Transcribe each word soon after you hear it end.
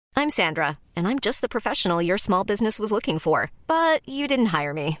I'm Sandra, and I'm just the professional your small business was looking for. But you didn't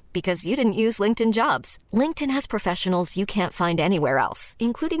hire me because you didn't use LinkedIn Jobs. LinkedIn has professionals you can't find anywhere else,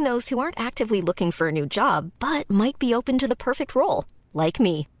 including those who aren't actively looking for a new job, but might be open to the perfect role, like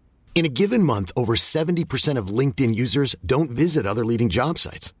me. In a given month, over 70% of LinkedIn users don't visit other leading job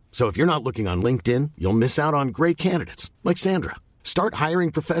sites. So if you're not looking on LinkedIn, you'll miss out on great candidates like Sandra. Start hiring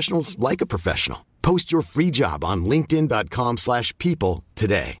professionals like a professional. Post your free job on linkedin.com/people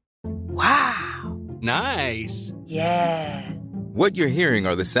today. Wow. Nice. Yeah. What you're hearing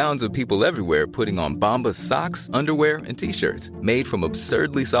are the sounds of people everywhere putting on Bombas socks, underwear, and T-shirts made from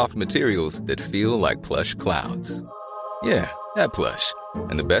absurdly soft materials that feel like plush clouds. Yeah, that plush.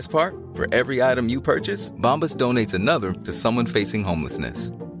 And the best part? For every item you purchase, Bombas donates another to someone facing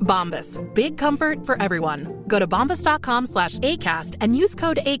homelessness. Bombas. Big comfort for everyone. Go to bombas.com/ACAST and use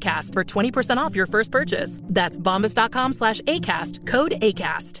code ACAST for 20% off your first purchase. That's bombas.com/ACAST. Code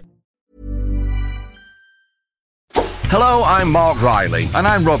ACAST. Hello, I'm Mark Riley. And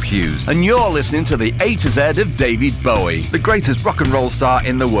I'm Rob Hughes. And you're listening to the A to Z of David Bowie, the greatest rock and roll star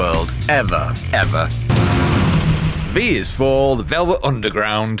in the world, ever. V is for the Velvet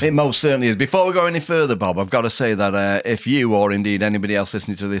Underground. It most certainly is. Before we go any further, Bob, I've got to say that if you, or indeed anybody else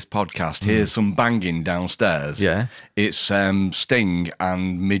listening to this podcast, hears some banging downstairs, it's Sting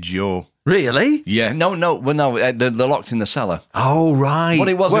and Midge-Ure. Really? Yeah, no, they're locked in the cellar. Oh, right. What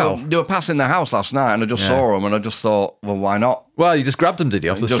it was, they were passing the house last night and I just saw them and I just thought, well, why not? Well, you just grabbed them, did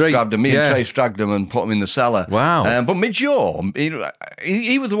you, off the street? Just grabbed them. Me and Trace dragged them and put them in the cellar. Wow. But Midge-Ure,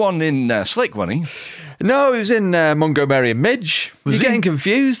 he was the one in Slick, wasn't he? No, he was in Mungo, Mary and Midge. You're getting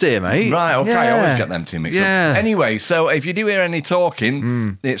confused here, mate. Right, okay, I always get them two mixed up. Anyway, so if you do hear any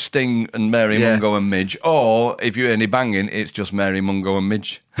talking, it's Sting and Mary, Mungo and Midge. Or if you hear any banging, it's just Mary, Mungo and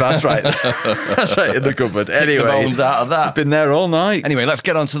Midge. That's right. That's right, in the cupboard. Anyway, the bones out of that. Been there all night. Anyway, let's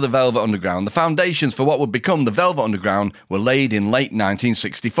get on to the Velvet Underground. The foundations for what would become the Velvet Underground were laid in late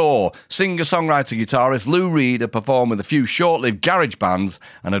 1964. Singer-songwriter guitarist Lou Reed had performed with a few short-lived garage bands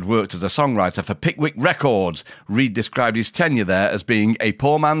and had worked as a songwriter for Pickwick Records. Reed described his tenure there as being a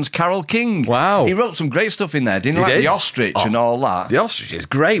poor man's Carole King. Wow. He wrote some great stuff in there, didn't he? Like The Ostrich and all that. The Ostrich is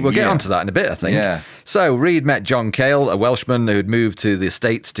great. We'll get onto that in a bit, I think. Yeah. So, Reed met John Cale, a Welshman who had moved to the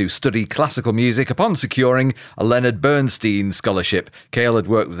States to study classical music upon securing a Leonard Bernstein scholarship. Cale had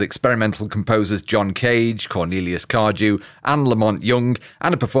worked with experimental composers John Cage, Cornelius Cardew, and Lamont Young,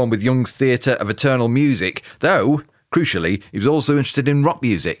 and had performed with Young's Theatre of Eternal Music, though, crucially, he was also interested in rock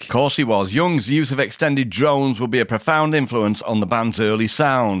music. Of course he was. Young's use of extended drones would be a profound influence on the band's early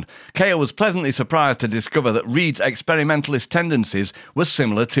sound. Cale was pleasantly surprised to discover that Reed's experimentalist tendencies were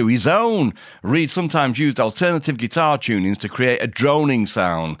similar to his own. Reed sometimes used alternative guitar tunings to create a droning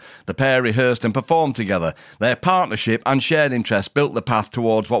sound. The pair rehearsed and performed together. Their partnership and shared interest built the path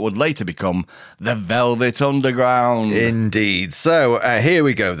towards what would later become the Velvet Underground. Indeed. So, here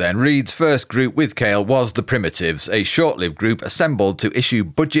we go then. Reed's first group with Cale was the Primitives, a short-lived group assembled to issue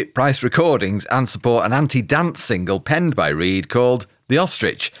budget-priced recordings and support an anti-dance single penned by Reed called The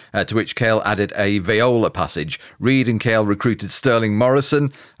Ostrich, to which Cale added a viola passage. Reed and Cale recruited Sterling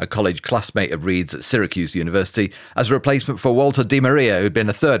Morrison, a college classmate of Reed's at Syracuse University, as a replacement for Walter DiMaria, who'd been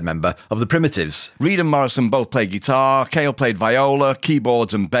a third member of the Primitives. Reed and Morrison both played guitar, Cale played viola,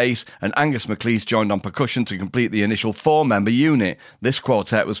 keyboards and bass, and Angus MacLeese joined on percussion to complete the initial four-member unit. This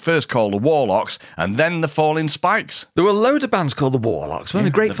quartet was first called the Warlocks, and then the Falling Spikes. There were a load of bands called the Warlocks, weren't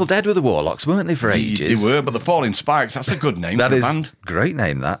the Grateful Dead were the Warlocks, weren't they, for ages? They were, but the Falling Spikes, that's a good name for a band. Great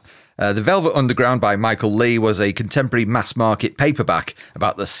name, that. The Velvet Underground by Michael Lee was a contemporary mass-market paperback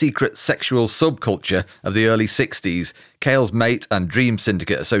about the secret sexual subculture of the early 60s. Cale's mate and Dream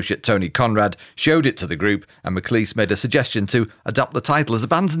Syndicate associate Tony Conrad showed it to the group, and MacLeese made a suggestion to adopt the title as the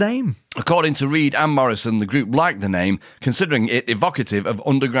band's name. According to Reed and Morrison, the group liked the name, considering it evocative of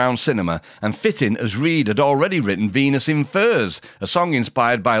underground cinema and fitting as Reed had already written Venus in Furs, a song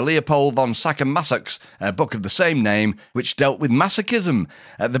inspired by Leopold von Sacher-Masoch's book of the same name, which dealt with masochism.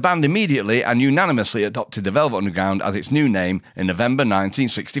 The band immediately and unanimously adopted the Velvet Underground as its new name in November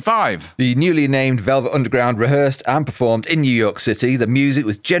 1965. The newly named Velvet Underground rehearsed and performed in New York City. The music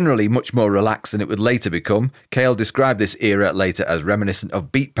was generally much more relaxed than it would later become. Cale described this era later as reminiscent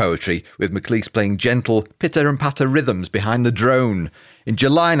of beat poetry, with MacLeese playing gentle pitter and patter rhythms behind the drone. In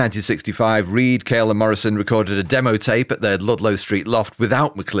July 1965, Reid, Cale and Morrison recorded a demo tape at their Ludlow Street loft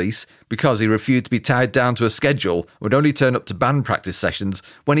without McLeish because he refused to be tied down to a schedule and would only turn up to band practice sessions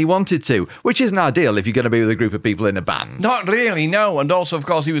when he wanted to, which isn't ideal if you're going to be with a group of people in a band. Not really, no. And also, of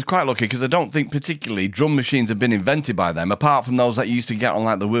course, he was quite lucky because I don't think particularly drum machines have been invented by them, apart from those that you used to get on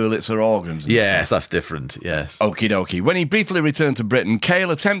like the Wurlitzer organs. Yes, that's different, yes. Okie dokie. When he briefly returned to Britain, Cale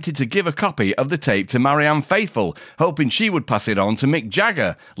attempted to give a copy of the tape to Marianne Faithfull, hoping she would pass it on to Mick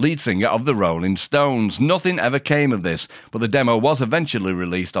Jagger, lead singer of the Rolling Stones. Nothing ever came of this, but the demo was eventually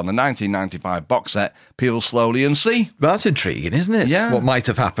released on the 1995 box set, Peel Slowly and See. That's intriguing, isn't it? Yeah. What might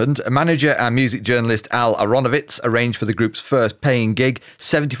have happened? A manager and music journalist Al Aronovitz arranged for the group's first paying gig,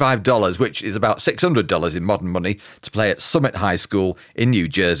 $75, which is about $600 in modern money, to play at Summit High School in New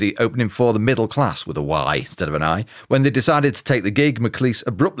Jersey, opening for the middle class with a Y instead of an I. When they decided to take the gig, McLeish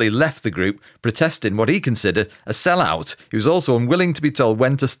abruptly left the group, protesting what he considered a sellout. He was also unwilling to be told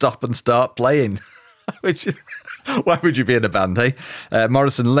when to stop and start playing. Which is... Why would you be in a band, eh?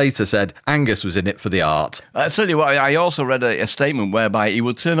 Morrison later said Angus was in it for the art. I tell you what, I also read a statement whereby he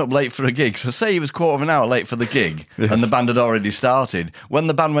would turn up late for a gig. So say he was quarter of an hour late for the gig and the band had already started. When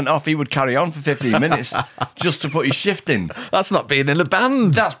the band went off, he would carry on for 15 minutes just to put his shift in. That's not being in a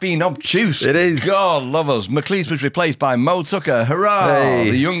band. That's being obtuse. It is. God love us. McLeish was replaced by Mo Tucker, hurrah! Hey.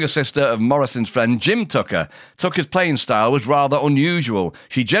 The younger sister of Morrison's friend Jim Tucker. Tucker's playing style was rather unusual.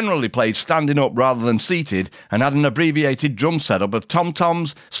 She generally played standing up rather than seated and had an abbreviated drum setup of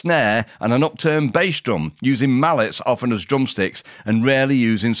tom-toms, snare and an upturned bass drum, using mallets often as drumsticks and rarely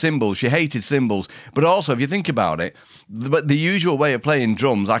using cymbals. She hated cymbals, but also if you think about it, the usual way of playing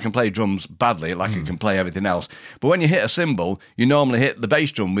drums, I can play drums badly, like I can play everything else, but when you hit a cymbal, you normally hit the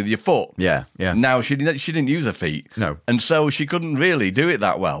bass drum with your foot. Yeah. Now, she didn't use her feet. No. And so she couldn't really do it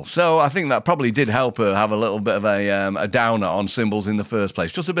that well. So I think that probably did help her have a little bit of a downer on cymbals in the first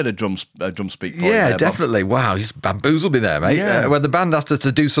place. Just a bit of drum speak for you there, Bob. Definitely. Wow, you just bamboozled me there, mate. Yeah. When the band asked her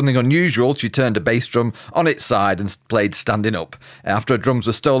to do something unusual, she turned a bass drum on its side and played standing up. After her drums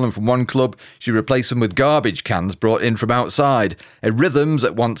were stolen from one club, she replaced them with garbage cans brought in from outside. Her rhythms,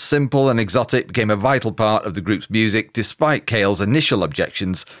 at once simple and exotic, became a vital part of the group's music, despite Cale's initial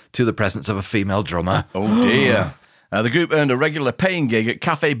objections to the presence of a female drummer. Oh dear. The group earned a regular paying gig at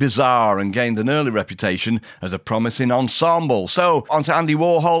Café Bizarre and gained an early reputation as a promising ensemble. So, on to Andy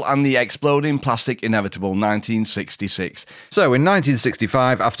Warhol and the Exploding Plastic Inevitable, 1966. So, in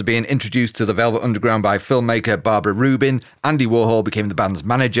 1965, after being introduced to the Velvet Underground by filmmaker Barbara Rubin, Andy Warhol became the band's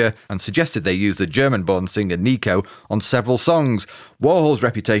manager and suggested they use the German-born singer Nico on several songs. Warhol's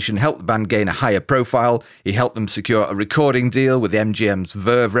reputation helped the band gain a higher profile. He helped them secure a recording deal with MGM's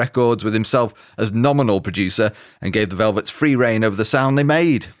Verve Records, with himself as nominal producer, and gave the Velvets free rein over the sound they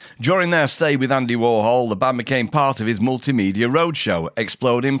made. During their stay with Andy Warhol, the band became part of his multimedia roadshow,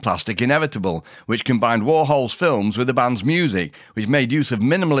 Exploding Plastic Inevitable, which combined Warhol's films with the band's music, which made use of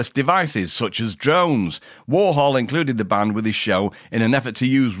minimalist devices such as drones. Warhol included the band with his show in an effort to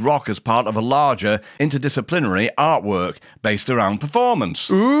use rock as part of a larger, interdisciplinary artwork based around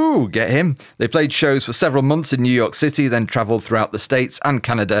performance. Ooh, get him. They played shows for several months in New York City, then travelled throughout the States and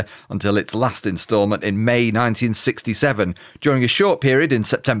Canada until its last instalment in May 1967. During a short period in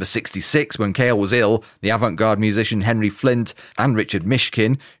September 66, when Cale was ill, the avant-garde musician Henry Flint and Richard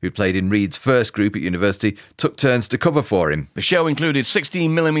Mishkin, who played in Reid's first group at university, took turns to cover for him. The show included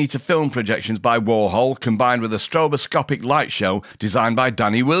 16mm film projections by Warhol, combined with a stroboscopic light show designed by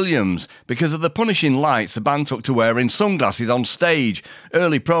Danny Williams. Because of the punishing lights, the band took to wearing sunglasses on stage.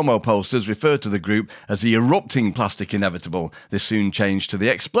 Early promo posters referred to the group as the Erupting Plastic Inevitable. This soon changed to the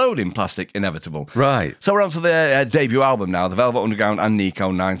Exploding Plastic Inevitable. Right. So we're on to their debut album now, The Velvet Underground and Nico,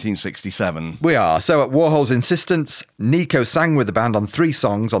 1967. We are. So at Warhol's insistence, Nico sang with the band on 3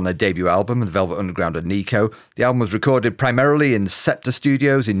 songs on their debut album, The Velvet Underground and Nico. The album was recorded primarily in Scepter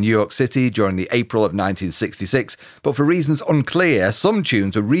Studios in New York City during the April of 1966, but for reasons unclear, some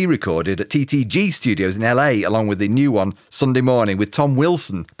tunes were re-recorded at TTG Studios in LA, along with the new one, Sunday Morning, with Tom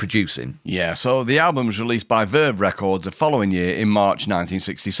Wilson producing. Yeah, so the album was released by Verve Records the following year in March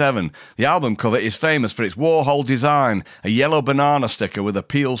 1967. The album cover is famous for its Warhol design, a yellow banana sticker with a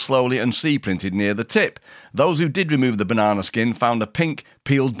Peel Slowly and See printed near the tip. Those who did remove the banana skin found a pink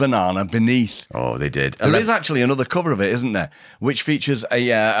peeled banana beneath. Oh, they did. There is actually another cover of it, isn't there? Which features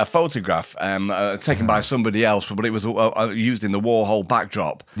a photograph taken by somebody else, but it was used in the Warhol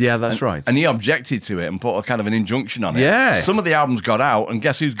backdrop. Yeah, that's right. And he objected to it and put a kind of an injunction on it. Yeah. Some of the albums got out, and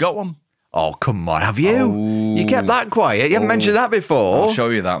guess who's got one? Oh, come on, have you? You kept that quiet. You haven't mentioned that before. I'll show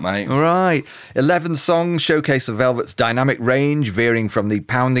you that, mate. All right. 11 songs showcase the Velvet's dynamic range, veering from the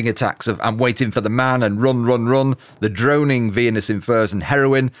pounding attacks of I'm Waiting for the Man and Run, Run, Run, the droning Venus in Furs and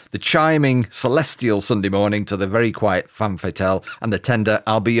Heroin, the chiming Celestial Sunday Morning to the very quiet Femme Fatale and the tender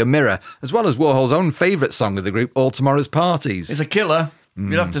I'll Be Your Mirror, as well as Warhol's own favourite song of the group, All Tomorrow's Parties. It's a killer.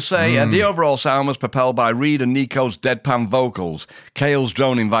 You'd have to say. The overall sound was propelled by Reed and Nico's deadpan vocals, Cale's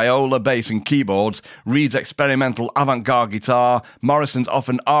droning viola, bass and keyboards, Reed's experimental avant-garde guitar, Morrison's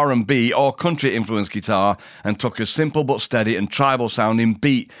often R&B or country-influenced guitar, and Tucker's simple but steady and tribal-sounding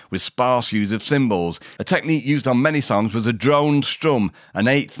beat with sparse use of cymbals. A technique used on many songs was a droned strum, an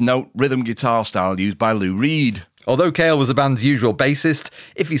eighth-note rhythm guitar style used by Lou Reed. Although Cale was the band's usual bassist,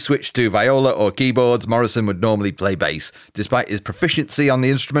 if he switched to viola or keyboards, Morrison would normally play bass. Despite his proficiency on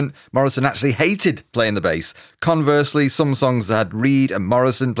the instrument, Morrison actually hated playing the bass. Conversely, some songs had Reed and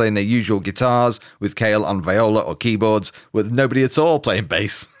Morrison playing their usual guitars, with Cale on viola or keyboards, with nobody at all playing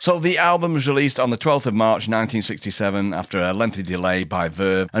bass. So the album was released on the 12th of March 1967 after a lengthy delay by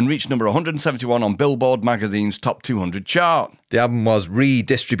Verve and reached number 171 on Billboard magazine's Top 200 chart. The album was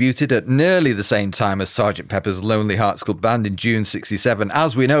redistributed at nearly the same time as Sgt. Pepper's Lonely Hearts Club Band in June 67,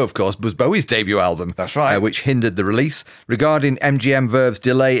 as we know, of course, was Bowie's debut album. That's right. Which hindered the release. Regarding MGM Verve's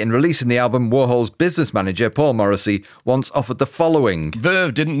delay in releasing the album, Warhol's business manager, Paul Morrissey, once offered the following.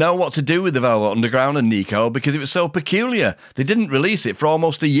 Verve didn't know what to do with the Velvet Underground and Nico because it was so peculiar. They didn't release it for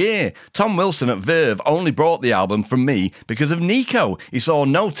almost a year. Tom Wilson at Verve only brought the album from me because of Nico. He saw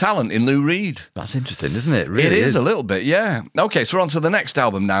no talent in Lou Reed. That's interesting, isn't it? Really It is a little bit, yeah. Okay, so we're on to the next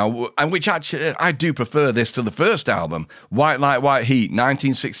album now, and which actually, I do prefer this to the first album, White Light, White Heat,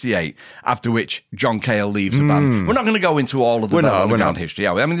 1968, after which John Cale leaves the band. We're not going to go into all of the Velvet Underground history,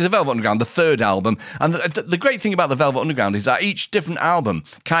 are we? I mean, the Velvet Underground, the third album, and the great thing about the Velvet Underground is that each different album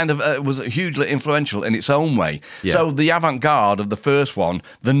kind of was hugely influential in its own way. Yeah. So the avant-garde of the first one,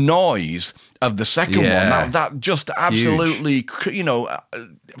 the noise of the second one, that just absolutely,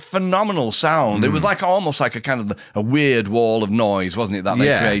 phenomenal sound. It was like almost like a kind of a weird wall of noise, wasn't it, that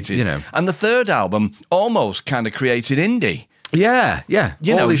they created? And the third album almost kind of created indie. Yeah.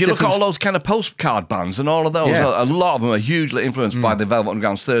 You know, if you look at all those kind of postcard bands and all of those, a lot of them are hugely influenced by the Velvet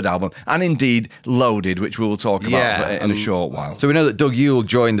Underground's third album, and indeed Loaded, which we'll talk about in a short while. So we know that Doug Yule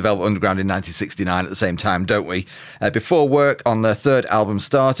joined the Velvet Underground in 1969 at the same time, don't we? Before work on their third album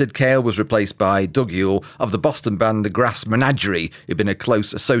started, Cale was replaced by Doug Yule of the Boston band The Grass Menagerie, who'd been a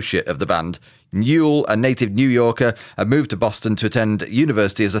close associate of the band. Yule, a native New Yorker, had moved to Boston to attend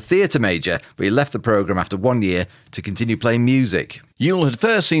university as a theatre major, but he left the programme after 1 year to continue playing music. Yule had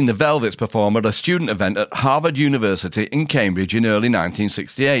first seen the Velvets perform at a student event at Harvard University in Cambridge in early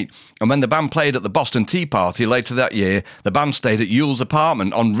 1968. And when the band played at the Boston Tea Party later that year, the band stayed at Yule's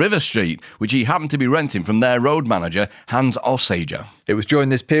apartment on River Street, which he happened to be renting from their road manager, Hans Ossager. It was during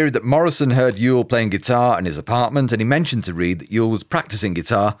this period that Morrison heard Yule playing guitar in his apartment, and he mentioned to Reed that Yule was practicing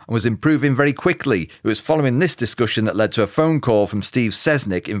guitar and was improving very quickly. It was following this discussion that led to a phone call from Steve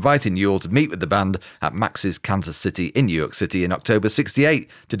Sesnick inviting Yule to meet with the band at Max's Kansas City in New York City in October 68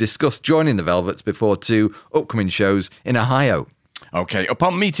 to discuss joining the Velvets before 2 upcoming shows in Ohio. OK,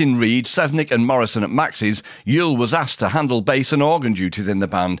 upon meeting Reed, Sesnick and Morrison at Max's, Yule was asked to handle bass and organ duties in the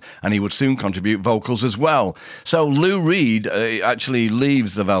band, and he would soon contribute vocals as well. So Lou Reed actually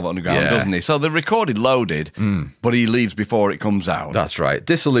leaves the Velvet Underground, doesn't he? So they recorded Loaded, but he leaves before it comes out. That's right.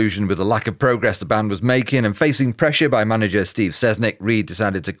 Disillusioned with the lack of progress the band was making and facing pressure by manager Steve Sesnick, Reed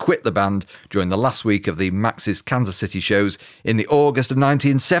decided to quit the band during the last week of the Max's Kansas City shows in the August of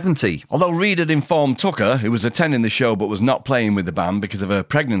 1970. Although Reed had informed Tucker, who was attending the show but was not playing with the band because of her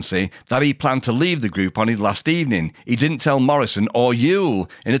pregnancy, that he planned to leave the group on his last evening. He didn't tell Morrison or Yule.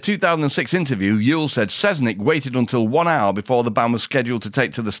 In a 2006 interview, Yule said Sesnick waited until 1 hour before the band was scheduled to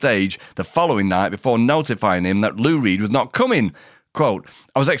take to the stage the following night before notifying him that Lou Reed was not coming. Quote,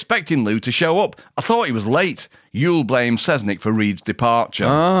 I was expecting Lou to show up. I thought he was late. Yule blamed Sesnick for Reed's departure.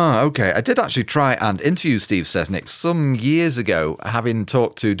 Ah, OK. I did actually try and interview Steve Sesnick some years ago, having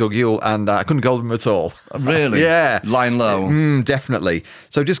talked to Doug Yule, and I couldn't get him at all. Really? Yeah. Lying low. Definitely.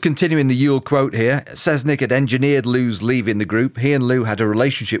 So just continuing the Yule quote here, Sesnick had engineered Lou's leaving the group. He and Lou had a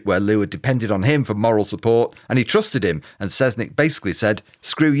relationship where Lou had depended on him for moral support, and he trusted him. And Sesnick basically said,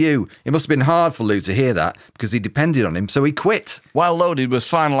 screw you. It must have been hard for Lou to hear that, because he depended on him, so he quit. While Loaded was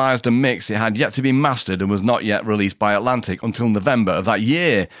finalised and mixed, it had yet to be mastered and was not yet get released by Atlantic until November of that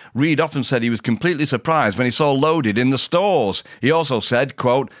year. Reed often said he was completely surprised when he saw Loaded in the stores. He also said,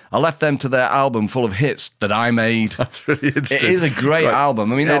 quote, "I left them to their album full of hits that I made." That's really interesting. It is a great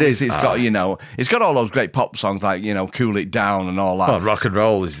album. I mean, obviously it's got, it's got all those great pop songs like, Cool It Down and all that. Well, Rock and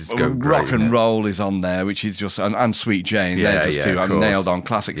Roll is great. Rock and Roll is on there, which is just, and Sweet Jane. They're just two nailed on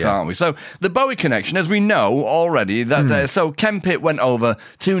classics, aren't we? So the Bowie connection, as we know already, that so Ken Pitt went over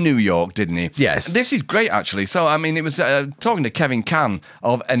to New York, didn't he? Yes. This is great, actually. So, I mean, it was talking to Kevin Can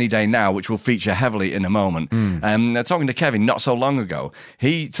of Any Day Now, which we'll feature heavily in a moment. Talking to Kevin not so long ago,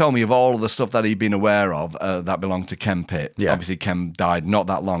 he told me of all of the stuff that he'd been aware of that belonged to Ken Pitt. Yeah. Obviously, Ken died not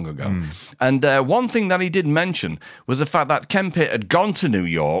that long ago. And one thing that he did mention was the fact that Ken Pitt had gone to New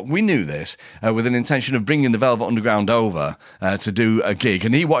York, we knew this, with an intention of bringing the Velvet Underground over to do a gig,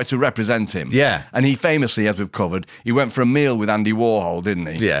 and he wanted to represent him. Yeah. And he famously, as we've covered, he went for a meal with Andy Warhol, didn't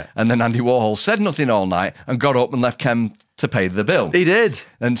he? Yeah. And then Andy Warhol said nothing all night and got up and left Ken to pay the bill. He did.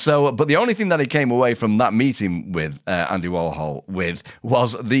 And so, but the only thing that he came away from that meeting with Andy Warhol with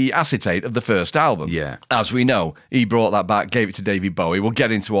was the acetate of the first album. Yeah. As we know, he brought that back, gave it to David Bowie. We'll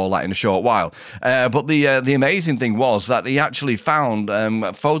get into all that in a short while. But the amazing thing was that he actually found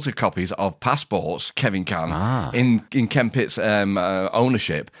photocopies of passports, Kevin Can, in Ken Pitt's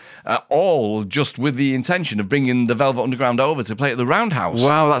ownership, all just with the intention of bringing the Velvet Underground over to play at the Roundhouse.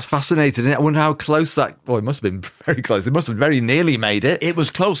 Wow, that's fascinating. I wonder how close that... Well, it must have been very close. It must have very nearly made it. It was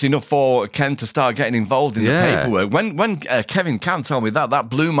close enough for Ken to start getting involved in the paperwork. When Kevin Can told me that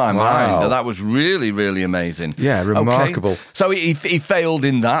blew my mind. That was really, really amazing. Yeah, remarkable. Okay. So he failed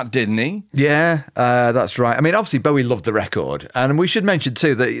in that, didn't he? Yeah, that's right. I mean, obviously, Bowie loved the record. And we should mention,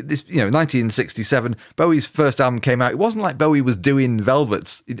 too, that this, 1967, Bowie's first album came out. It wasn't like Bowie was doing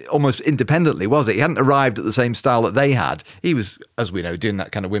Velvets almost independently, was it? He hadn't arrived at the same style that they had. He was, as we know, doing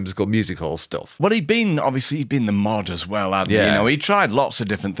that kind of whimsical music hall stuff. Well, he'd been the mod as well, hadn't he? He tried lots of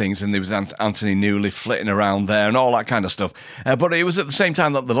different things, and there was Anthony Newley flitting around there and all that kind of stuff. But it was at the same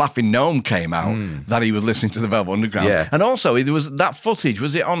time that the Laughing Gnome came out that he was listening to the Velvet Underground. Yeah. And also, there was that footage.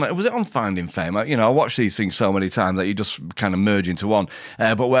 Was it on Finding Fame? I watch these things so many times that you just kind of merge into one.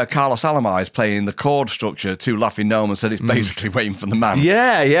 But where Carlos Alomar is playing the chord structure to Laughing Gnome and said it's basically Waiting for the Man.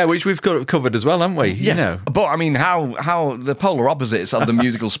 Yeah, which we've covered as well, haven't we? Yeah. But I mean, how the polar opposites of the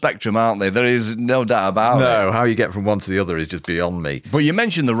musical spectrum, aren't they? There is no doubt about it. No, how you get from one to the other is just beyond me. But you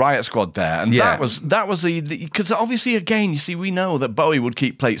mentioned the Riot Squad there, and that was because obviously, again, you see, we know that Bowie would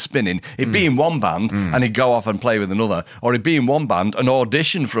keep plates spinning. He'd be in one band and he'd go off and play with another, or he'd be in one band and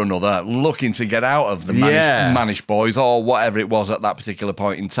audition for another, looking to get out of the Manish Boys or whatever it was at that particular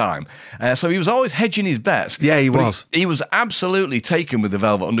point in time. So he was always hedging his bets. Yeah, he was. He was absolutely taken with the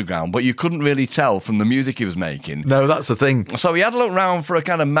Velvet Underground, but you couldn't really tell from the music he was making. No, that's the thing. So he had to look round for a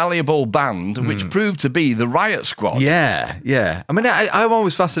kind of malleable band, which proved to be the Riot Squad. Yeah. I mean, I'm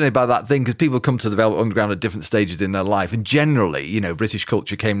always fascinated by that thing because people come to the Velvet Underground at different stages in their life. And generally, British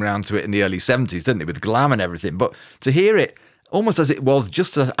culture came around to it in the early 70s, didn't it, with glam and everything. But to hear it almost as it was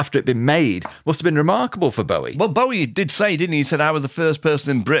just after it'd been made must have been remarkable for Bowie. Well, Bowie did say, didn't he? He said, I was the first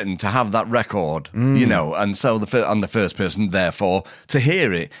person in Britain to have that record, and so I'm the first person, therefore, to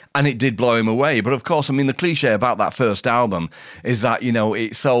hear it. And it did blow him away. But of course, I mean, the cliche about that first album is that,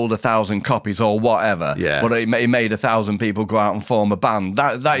 it sold 1,000 copies or whatever, but it made 1,000 people go out and form a band.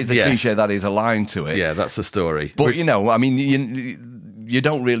 That is the cliche that is aligned to it. Yeah, that's the story. But, I mean, you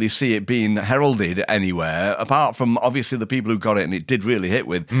don't really see it being heralded anywhere, apart from obviously the people who got it and it did really hit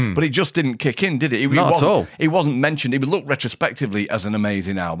with. But it just didn't kick in, did it? Not at all. It wasn't mentioned. It would look retrospectively as an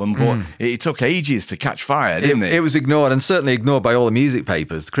amazing album, but it took ages to catch fire, didn't it? It was ignored, and certainly ignored by all the music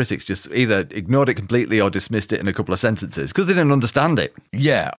papers. The critics just either ignored it completely or dismissed it in a couple of sentences because they didn't understand it.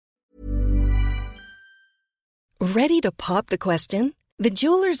 Yeah. Ready to pop the question? The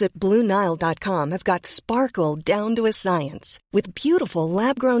jewelers at BlueNile.com have got sparkle down to a science with beautiful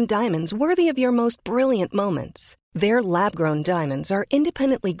lab-grown diamonds worthy of your most brilliant moments. Their lab-grown diamonds are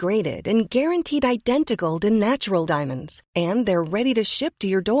independently graded and guaranteed identical to natural diamonds, and they're ready to ship to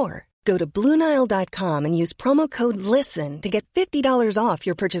your door. Go to BlueNile.com and use promo code LISTEN to get $50 off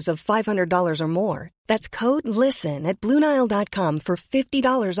your purchase of $500 or more. That's code LISTEN at BlueNile.com for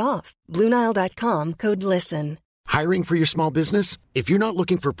 $50 off. BlueNile.com, code LISTEN. Hiring for your small business? If you're not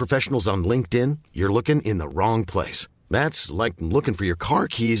looking for professionals on LinkedIn, you're looking in the wrong place. That's like looking for your car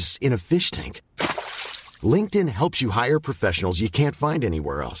keys in a fish tank. LinkedIn helps you hire professionals you can't find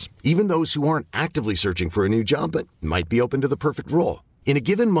anywhere else, even those who aren't actively searching for a new job but might be open to the perfect role. In a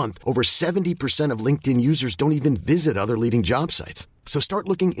given month, over 70% of LinkedIn users don't even visit other leading job sites. So start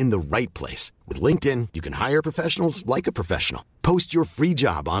looking in the right place. With LinkedIn, you can hire professionals like a professional. Post your free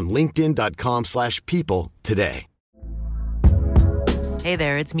job on linkedin.com/people today. Hey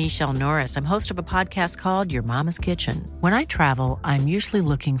there, it's Michelle Norris. I'm host of a podcast called Your Mama's Kitchen. When I travel, I'm usually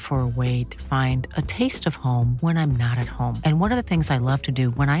looking for a way to find a taste of home when I'm not at home. And one of the things I love to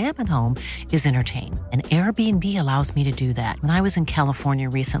do when I am at home is entertain. And Airbnb allows me to do that. When I was in California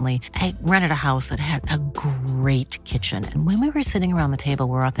recently, I rented a house that had a great kitchen. And when we were sitting around the table,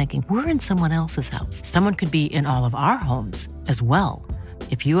 we were all thinking, we're in someone else's house. Someone could be in all of our homes as well.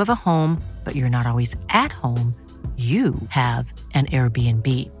 If you have a home, but you're not always at home, you have an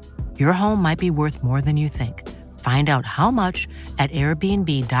Airbnb. Your home might be worth more than you think. Find out how much at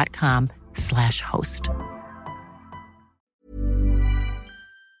airbnb.com/host.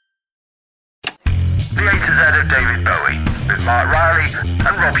 The A to Z of David Bowie with Mark Riley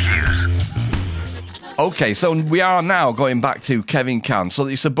and Rob Hughes. Okay, so we are now going back to Kevin Can. So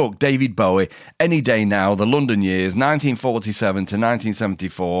it's a book, David Bowie, Any Day Now, The London Years, 1947 to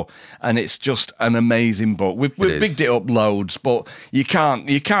 1974, and it's just an amazing book. We've bigged it up loads, but you can't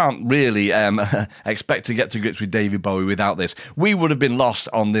really expect to get to grips with David Bowie without this. We would have been lost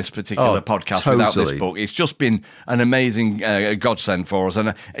on this particular podcast without this book. It's just been an amazing godsend for us, and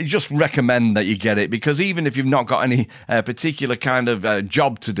I just recommend that you get it, because even if you've not got any particular kind of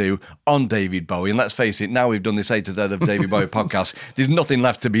job to do on David Bowie, and let's face it, now we've done this A to Z of David Bowie podcast, there's nothing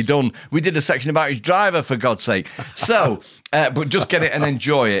left to be done. We did a section about his driver, for God's sake. So, but just get it and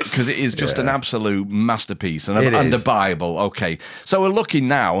enjoy it, because it is just an absolute masterpiece and a Bible. Okay, so we're looking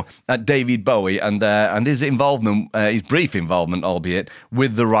now at David Bowie and his involvement, his brief involvement, albeit,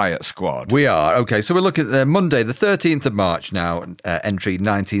 with the Riot Squad. We are. Okay, so we're looking at Monday, the 13th of March now, entry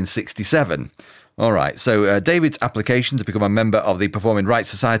 1967. All right, so David's application to become a member of the Performing Rights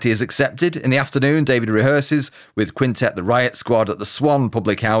Society is accepted. In the afternoon, David rehearses with Quintet the Riot Squad at the Swan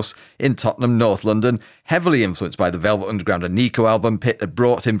Public House in Tottenham, North London. Heavily influenced by the Velvet Underground and Nico album Pitt had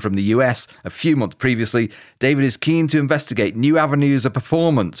brought him from the US a few months previously, David is keen to investigate new avenues of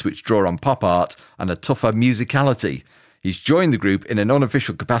performance which draw on pop art and a tougher musicality. He's joined the group in an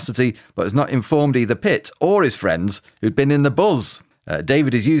unofficial capacity, but has not informed either Pitt or his friends who'd been in the buzz.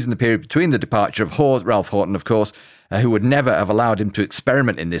 David is using the period between the departure of Ralph Horton, of course, who would never have allowed him to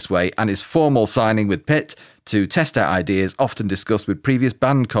experiment in this way, and his formal signing with Pitt to test out ideas often discussed with previous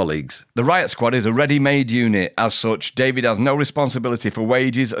band colleagues. The Riot Squad is a ready-made unit. As such, David has no responsibility for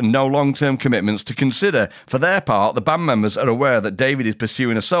wages and no long-term commitments to consider. For their part, the band members are aware that David is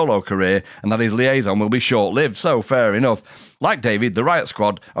pursuing a solo career and that his liaison will be short-lived, so fair enough. Like David, the Riot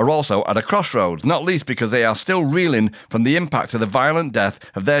Squad are also at a crossroads, not least because they are still reeling from the impact of the violent death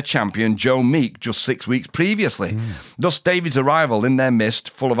of their champion Joe Meek just 6 weeks previously. Thus, David's arrival in their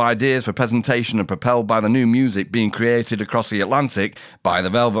midst, full of ideas for presentation and propelled by the new music being created across the Atlantic by the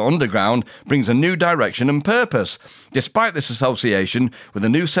Velvet Underground, brings a new direction and purpose. Despite this association with a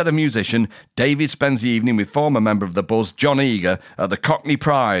new set of musicians, David spends the evening with former member of the Buzz, John Eager, at the Cockney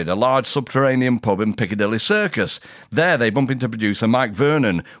Pride, a large subterranean pub in Piccadilly Circus. There they bump into producer Mike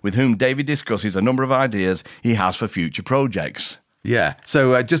Vernon, with whom David discusses a number of ideas he has for future projects. Yeah,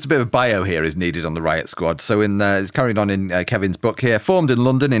 so just a bit of a bio here is needed on the Riot Squad. So it's carried on in Kevin's book here. Formed in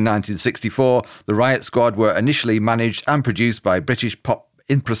London in 1964, the Riot Squad were initially managed and produced by British pop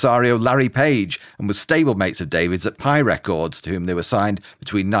impresario Larry Page and was stablemates of David's at Pye Records, to whom they were signed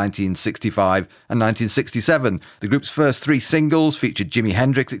between 1965 and 1967. The group's first 3 singles featured Jimi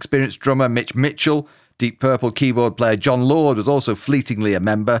Hendrix experienced drummer Mitch Mitchell. Deep Purple keyboard player John Lord was also fleetingly a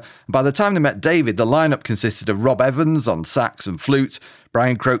member. And by the time they met David, the lineup consisted of Rob Evans on sax and flute,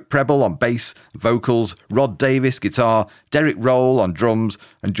 Brian Croak-Preble on bass, vocals, Rod Davis guitar, Derek Roll on drums,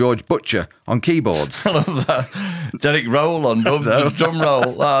 and George Butcher on keyboards. I love that. Derek Roll on drums, drum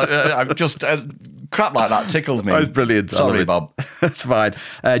roll. I'm just... crap like that tickles me. That was brilliant. Sorry, Bob. That's fine.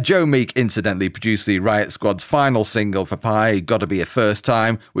 Joe Meek, incidentally, produced the Riot Squad's final single for Pye, Gotta Be a First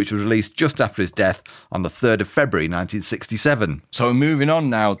Time, which was released just after his death on the 3rd of February 1967. So moving on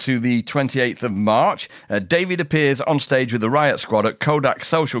now to the 28th of March, David appears on stage with the Riot Squad at Kodak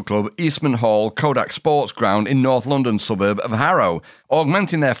Social Club, Eastman Hall, Kodak Sports Ground in North London suburb of Harrow.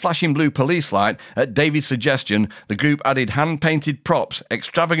 Augmenting their flashing blue police light, at David's suggestion, the group added hand-painted props,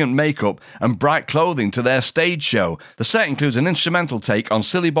 extravagant makeup and bright clothing to their stage show. The set includes an instrumental take on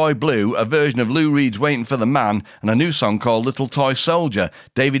Silly Boy Blue, a version of Lou Reed's Waiting for the Man, and a new song called Little Toy Soldier.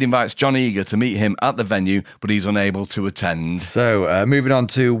 David invites John Eager to meet him at the venue, but he's unable to attend. So, moving on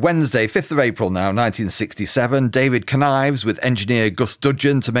to Wednesday, 5th of April now, 1967, David connives with engineer Gus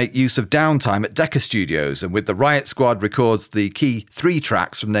Dudgeon to make use of downtime at Decca Studios, and with the Riot Squad records the key 3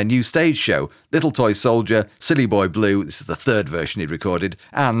 tracks from their new stage show, Little Toy Soldier, Silly Boy Blue, this is the third version he'd recorded,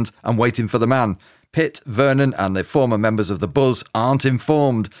 and I'm Waiting for the Man. Pitt, Vernon and the former members of the Buzz aren't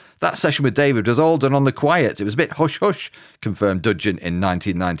informed. That session with David was all done on the quiet. It was a bit hush-hush, confirmed Dudgeon in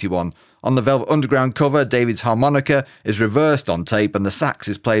 1991. On the Velvet Underground cover, David's harmonica is reversed on tape and the sax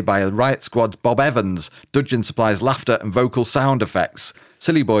is played by a Riot Squad's Bob Evans. Dudgeon supplies laughter and vocal sound effects.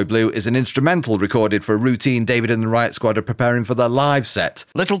 Silly Boy Blue is an instrumental recorded for a routine David and the Riot Squad are preparing for their live set.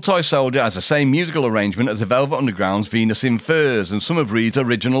 Little Toy Soldier has the same musical arrangement as the Velvet Underground's Venus in Furs and some of Reed's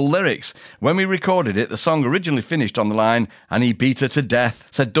original lyrics. When we recorded it, the song originally finished on the line, "And he beat her to death,"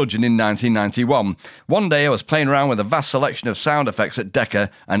 said Dudgeon in 1991. One day I was playing around with a vast selection of sound effects at Decca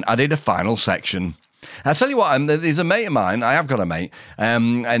and added a final section. I'll tell you what, there's a mate of mine, I have got a mate,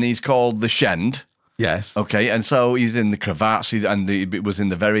 and he's called The Shend. Yes. Okay, and so he's in the cravats and it was in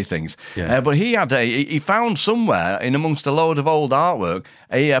the very things. Yeah. But he found somewhere in amongst a load of old artwork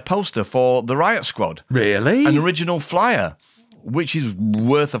a poster for the Riot Squad. Really? An original flyer, which is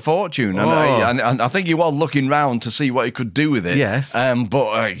worth a fortune. And I think he was looking round to see what he could do with it. Yes. Wow.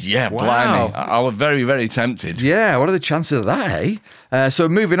 Blimey. I was very, very tempted. Yeah, what are the chances of that, eh? So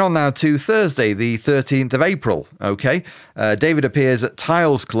moving on now to Thursday, the 13th of April, okay? David appears at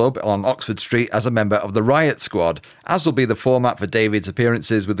Tiles Club on Oxford Street as a member of the Riot Squad. As will be the format for David's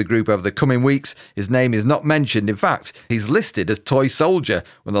appearances with the group over the coming weeks, his name is not mentioned. In fact, he's listed as Toy Soldier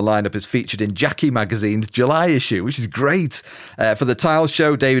when the lineup is featured in Jackie magazine's July issue, which is great. For the Tiles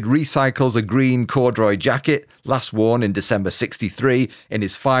show, David recycles a green corduroy jacket, last worn in December 1963 in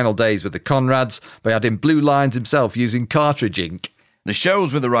his final days with the Conrads, by adding blue lines himself using cartridge ink. The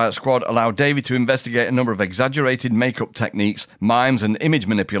shows with the Riot Squad allowed David to investigate a number of exaggerated makeup techniques, mimes and image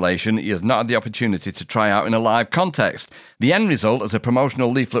manipulation he has not had the opportunity to try out in a live context. The end result, as a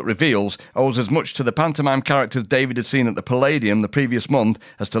promotional leaflet reveals, owes as much to the pantomime characters David had seen at the Palladium the previous month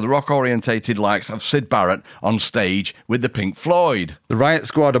as to the rock-orientated likes of Syd Barrett on stage with the Pink Floyd. The Riot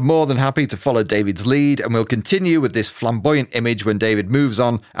Squad are more than happy to follow David's lead and will continue with this flamboyant image when David moves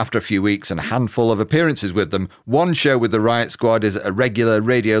on after a few weeks and a handful of appearances with them. One show with the Riot Squad is a regular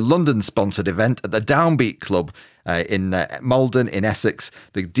Radio London sponsored event at the Downbeat Club in Malden in Essex.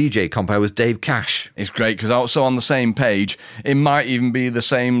 The DJ compo was Dave Cash. It's great because also on the same page, it might even be the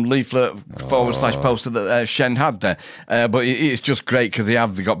same leaflet / poster that Shen had there. But it's just great because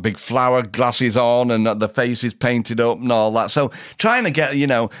they've got big flower glasses on and the face is painted up and all that. So trying to get,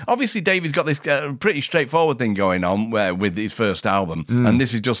 obviously David's got this pretty straightforward thing going on with his first album. And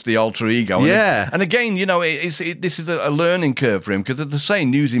this is just the alter ego. Yeah. And again, this is a learning curve for him because they're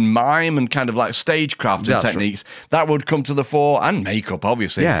saying using mime and kind of like stagecraft and techniques. That would come to the fore, and makeup,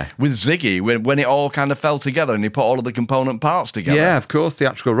 obviously, with Ziggy, when it all kind of fell together and he put all of the component parts together. Yeah, of course,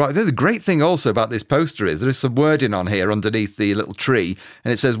 theatrical rock. The great thing also about this poster is there is some wording on here underneath the little tree,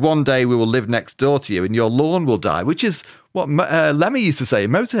 and it says, "One day we will live next door to you and your lawn will die," which is what Lemmy used to say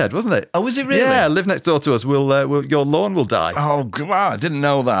in Motorhead, wasn't it? Oh, was it really? Yeah, live next door to us, your lawn will die. Oh, wow, I didn't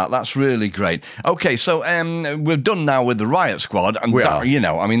know that. That's really great. Okay, so we're done now with the Riot Squad, and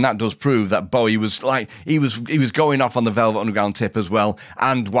that does prove that Bowie was he was going off on the Velvet Underground tip as well,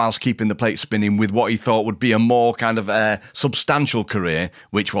 and whilst keeping the plate spinning with what he thought would be a more kind of substantial career,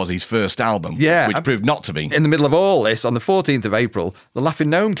 which was his first album, which proved not to be. In the middle of all this, on the 14th of April, The Laughing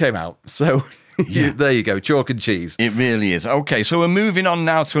Gnome came out, so... There you go, chalk and cheese. It really is. Okay, so we're moving on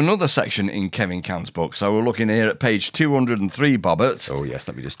now to another section in Kevin Cahn's book. So we're looking here at page 203, Bobbert. Oh, yes,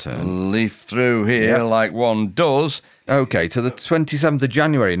 let me just turn. Leaf through here like one does. Okay, to the 27th of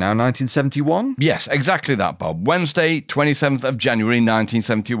January now, 1971? Yes, exactly that, Bob. Wednesday, 27th of January,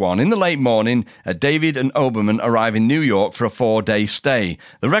 1971. In the late morning, David and Oberman arrive in New York for a 4-day stay.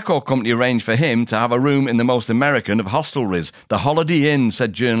 The record company arranged for him to have a room in the most American of hostelries, the Holiday Inn,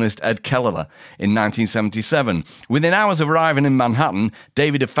 said journalist Ed Keller in 1977. Within hours of arriving in Manhattan,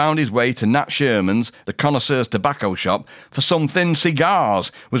 David had found his way to Nat Sherman's, the connoisseur's tobacco shop, for some thin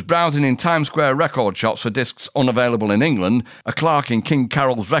cigars, was browsing in Times Square record shops for discs unavailable in England. A clerk in King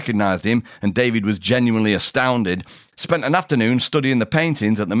Carroll's recognised him, and David was genuinely astounded. Spent an afternoon studying the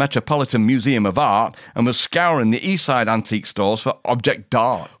paintings at the Metropolitan Museum of Art and was scouring the East Side antique stores for object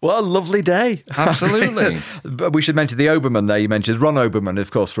art. What a lovely day. Absolutely. But we should mention the Oberman there you mentioned. Ron Oberman, of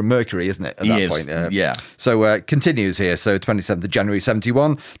course, from Mercury, isn't it, at that point? Yeah. So continues here. So 27th of January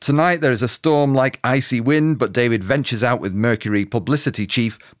 71. Tonight there is a storm like icy wind, but David ventures out with Mercury publicity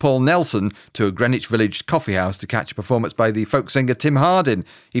chief Paul Nelson to a Greenwich Village coffee house to catch a performance by the folk singer Tim Hardin.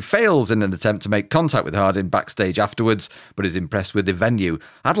 He fails in an attempt to make contact with Hardin backstage afterwards, but is impressed with the venue.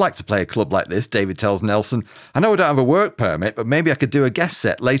 "I'd like to play a club like this," David tells Nelson. "I know I don't have a work permit, but maybe I could do a guest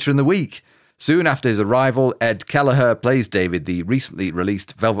set later in the week." Soon after his arrival, Ed Kelleher plays David the recently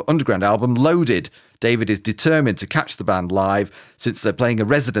released Velvet Underground album, Loaded. David is determined to catch the band live since they're playing a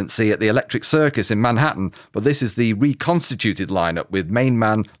residency at the Electric Circus in Manhattan, but this is the reconstituted lineup with main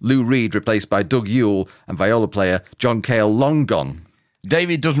man Lou Reed replaced by Doug Yule and viola player John Cale long gone.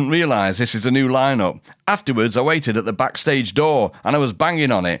 David doesn't realise this is a new lineup. Afterwards, I waited at the backstage door and I was banging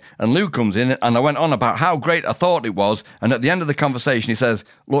on it, and Lou comes in and I went on about how great I thought it was, and at the end of the conversation he says,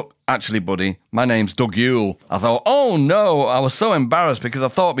 "Look, actually, buddy, my name's Doug Yule." I thought, oh no, I was so embarrassed because I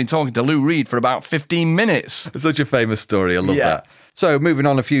thought I'd been talking to Lou Reed for about 15 minutes. Such a famous story, I love that. So, moving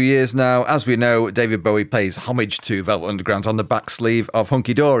on a few years now, as we know, David Bowie pays homage to Velvet Underground on the back sleeve of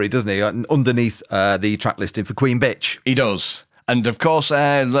Hunky Dory, doesn't he? Underneath the track listing for Queen Bitch. He does. And of course,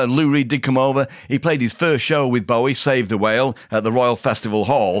 Lou Reed did come over. He played his first show with Bowie, Save the Whale, at the Royal Festival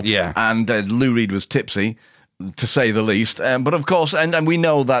Hall. Yeah. And Lou Reed was tipsy, to say the least. But of course, and we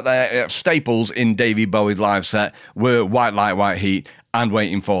know that staples in David Bowie's live set were White Light, White Heat and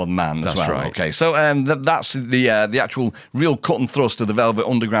Waiting for the Man as well. That's right. Okay, so that's the actual real cut and thrust of the Velvet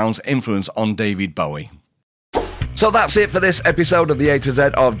Underground's influence on David Bowie. So that's it for this episode of the A to Z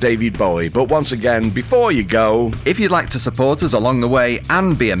of David Bowie. But once again, before you go, if you'd like to support us along the way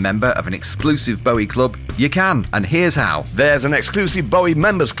and be a member of an exclusive Bowie club, you can, and here's how. There's an exclusive Bowie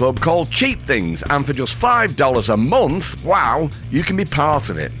members club called Cheap Things, and for just $5 a month, wow, you can be part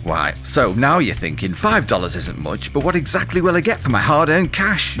of it. Right, so now you're thinking $5 isn't much, but what exactly will I get for my hard-earned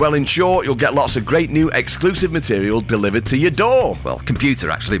cash? Well, in short, you'll get lots of great new exclusive material delivered to your door. Well, computer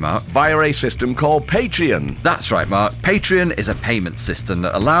actually, Mark. Via a system called Patreon. That's right, Mark. Patreon is a payment system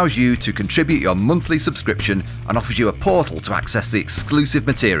that allows you to contribute your monthly subscription and offers you a portal to access the exclusive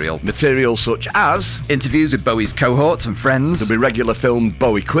material. Material such as interviews with Bowie's cohorts and friends. There'll be regular filmed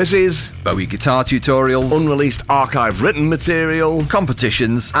Bowie quizzes, Bowie guitar tutorials, unreleased archive written material,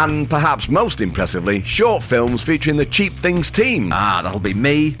 competitions, and perhaps most impressively, short films featuring the Cheap Things team. That'll be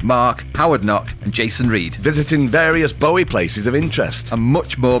me, Mark, Howard Knock and Jason Reed, visiting various Bowie places of interest. And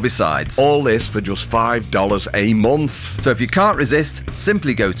much more besides. All this for just $5 a month. So if you can't resist,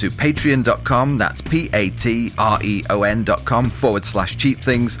 simply go to patreon.com, that's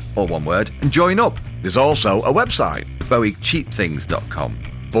patreon.com/cheapthings, all one word, and join up. There's also a website, bowiecheapthings.com.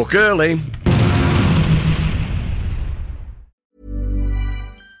 Book early.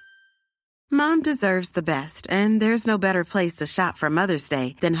 Mom deserves the best, and there's no better place to shop for Mother's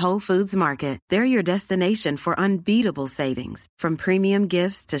Day than Whole Foods Market. They're your destination for unbeatable savings, from premium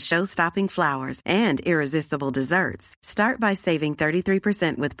gifts to show-stopping flowers and irresistible desserts. Start by saving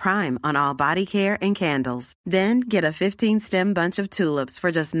 33% with Prime on all body care and candles. Then get a 15-stem bunch of tulips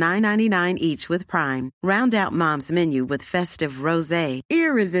for just $9.99 each with Prime. Round out Mom's menu with festive rosé,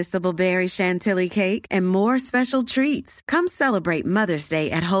 irresistible berry chantilly cake, and more special treats. Come celebrate Mother's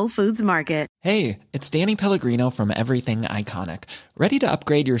Day at Whole Foods Market. Hey, it's Danny Pellegrino from Everything Iconic. Ready to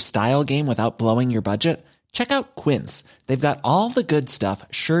upgrade your style game without blowing your budget? Check out Quince. They've got all the good stuff,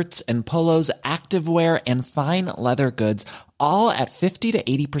 shirts and polos, activewear, and fine leather goods, all at 50 to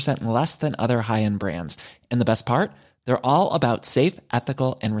 80% less than other high-end brands. And the best part? They're all about safe,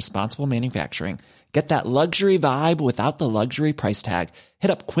 ethical, and responsible manufacturing. Get that luxury vibe without the luxury price tag.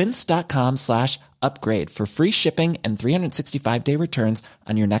 Hit up quince.com/upgrade for free shipping and 365-day returns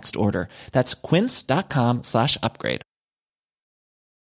on your next order. That's quince.com/upgrade.